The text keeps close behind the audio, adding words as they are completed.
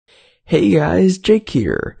Hey guys, Jake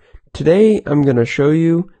here. Today I'm going to show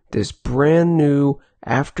you this brand new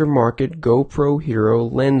aftermarket GoPro Hero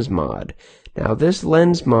lens mod. Now this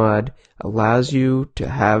lens mod allows you to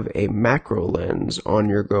have a macro lens on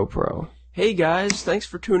your GoPro. Hey guys, thanks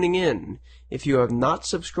for tuning in. If you have not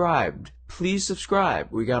subscribed, please subscribe.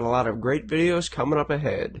 We got a lot of great videos coming up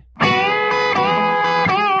ahead.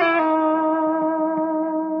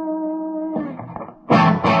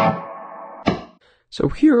 So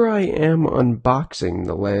here I am unboxing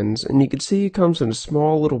the lens, and you can see it comes in a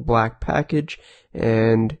small little black package,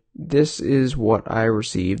 and this is what I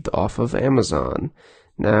received off of Amazon.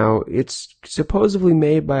 Now, it's supposedly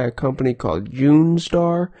made by a company called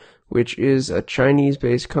Junstar, which is a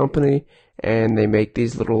Chinese-based company, and they make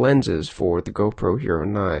these little lenses for the GoPro Hero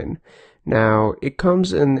 9. Now, it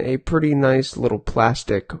comes in a pretty nice little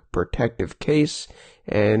plastic protective case,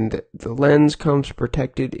 and the lens comes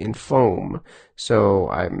protected in foam, so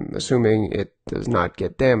I'm assuming it does not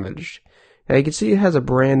get damaged. Now you can see it has a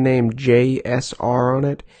brand name JSR on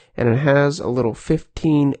it, and it has a little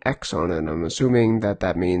 15x on it. I'm assuming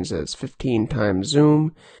that means it's 15 times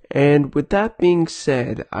zoom. And with that being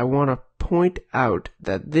said, I want to point out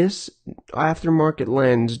that this aftermarket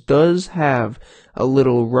lens does have a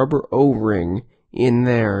little rubber O-ring in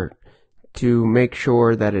there to make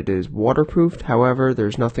sure that it is waterproofed. However,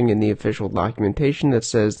 there's nothing in the official documentation that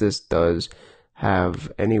says this does have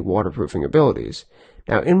any waterproofing abilities.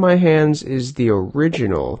 Now, in my hands is the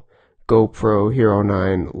original GoPro Hero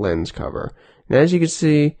 9 lens cover. And as you can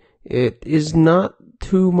see, it is not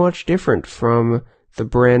too much different from the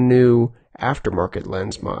brand new aftermarket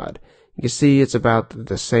lens mod. You can see it's about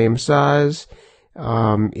the same size.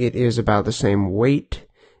 It is about the same weight.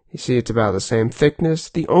 You see it's about the same thickness.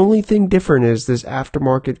 The only thing different is this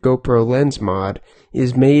aftermarket GoPro lens mod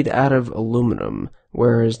is made out of aluminum,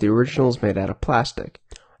 whereas the original is made out of plastic.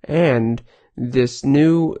 And this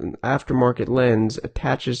new aftermarket lens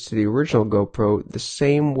attaches to the original GoPro the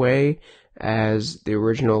same way as the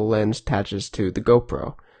original lens attaches to the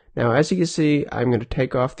GoPro. Now, as you can see, I'm going to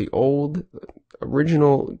take off the old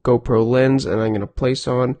original GoPro lens and I'm going to place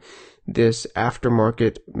on this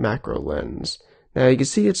aftermarket macro lens. Now you can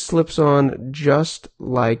see it slips on just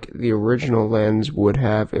like the original lens would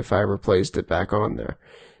have if I replaced it back on there.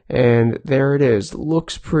 And there it is.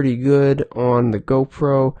 Looks pretty good on the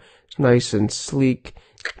GoPro. It's nice and sleek.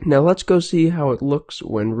 Now let's go see how it looks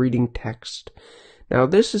when reading text. Now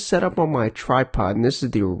this is set up on my tripod, and this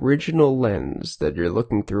is the original lens that you're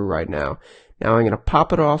looking through right now. Now I'm going to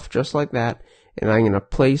pop it off just like that, and I'm going to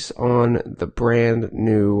place on the brand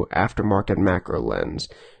new aftermarket macro lens.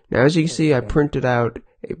 Now, as you can see, I printed out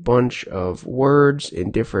a bunch of words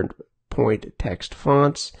in different point text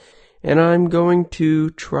fonts, and I'm going to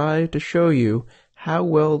try to show you how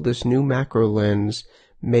well this new macro lens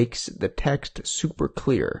makes the text super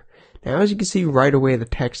clear. Now, as you can see, right away the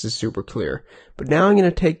text is super clear. But now I'm going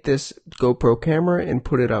to take this GoPro camera and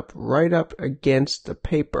put it up right up against the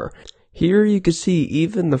paper. Here you can see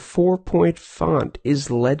even the 4-point font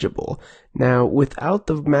is legible. Now, without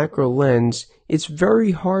the macro lens, it's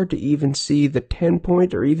very hard to even see the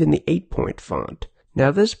 10-point or even the 8-point font.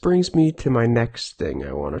 Now, this brings me to my next thing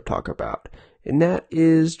I want to talk about, and that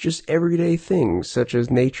is just everyday things, such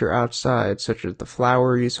as nature outside, such as the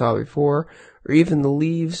flower you saw before, or even the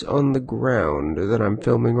leaves on the ground that I'm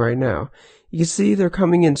filming right now. You can see they're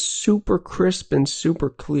coming in super crisp and super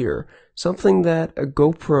clear, something that a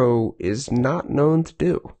GoPro is not known to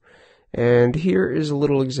do. And here is a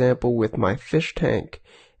little example with my fish tank,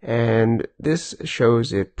 and this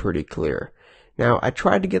shows it pretty clear. Now, I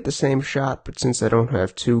tried to get the same shot, but since I don't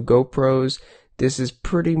have two GoPros, this is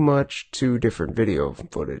pretty much two different video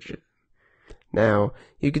footage. Now,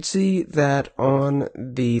 you can see that on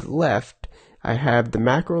the left, I have the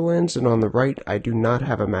macro lens, and on the right, I do not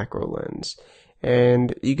have a macro lens.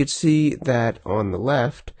 And you can see that on the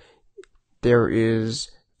left, there is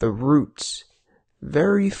the roots,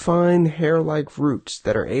 very fine hair-like roots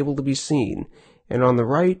that are able to be seen. And on the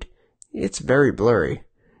right, it's very blurry.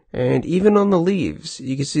 And even on the leaves,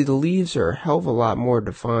 you can see the leaves are a hell of a lot more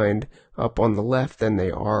defined up on the left than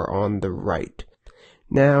they are on the right.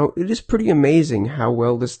 Now, it is pretty amazing how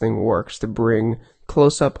well this thing works to bring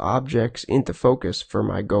close-up objects into focus for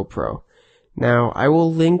my GoPro. Now, I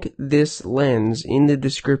will link this lens in the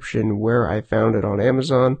description where I found it on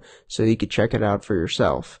Amazon so you can check it out for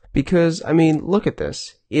yourself. Because, I mean, look at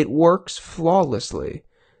this. It works flawlessly.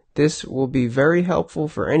 This will be very helpful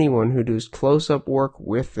for anyone who does close-up work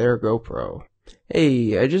with their GoPro.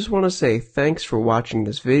 Hey, I just want to say thanks for watching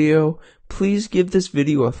this video. Please give this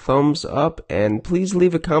video a thumbs up and please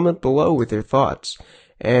leave a comment below with your thoughts.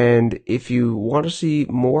 And if you want to see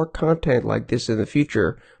more content like this in the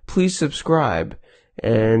future, please subscribe.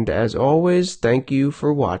 And as always, thank you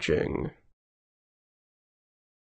for watching.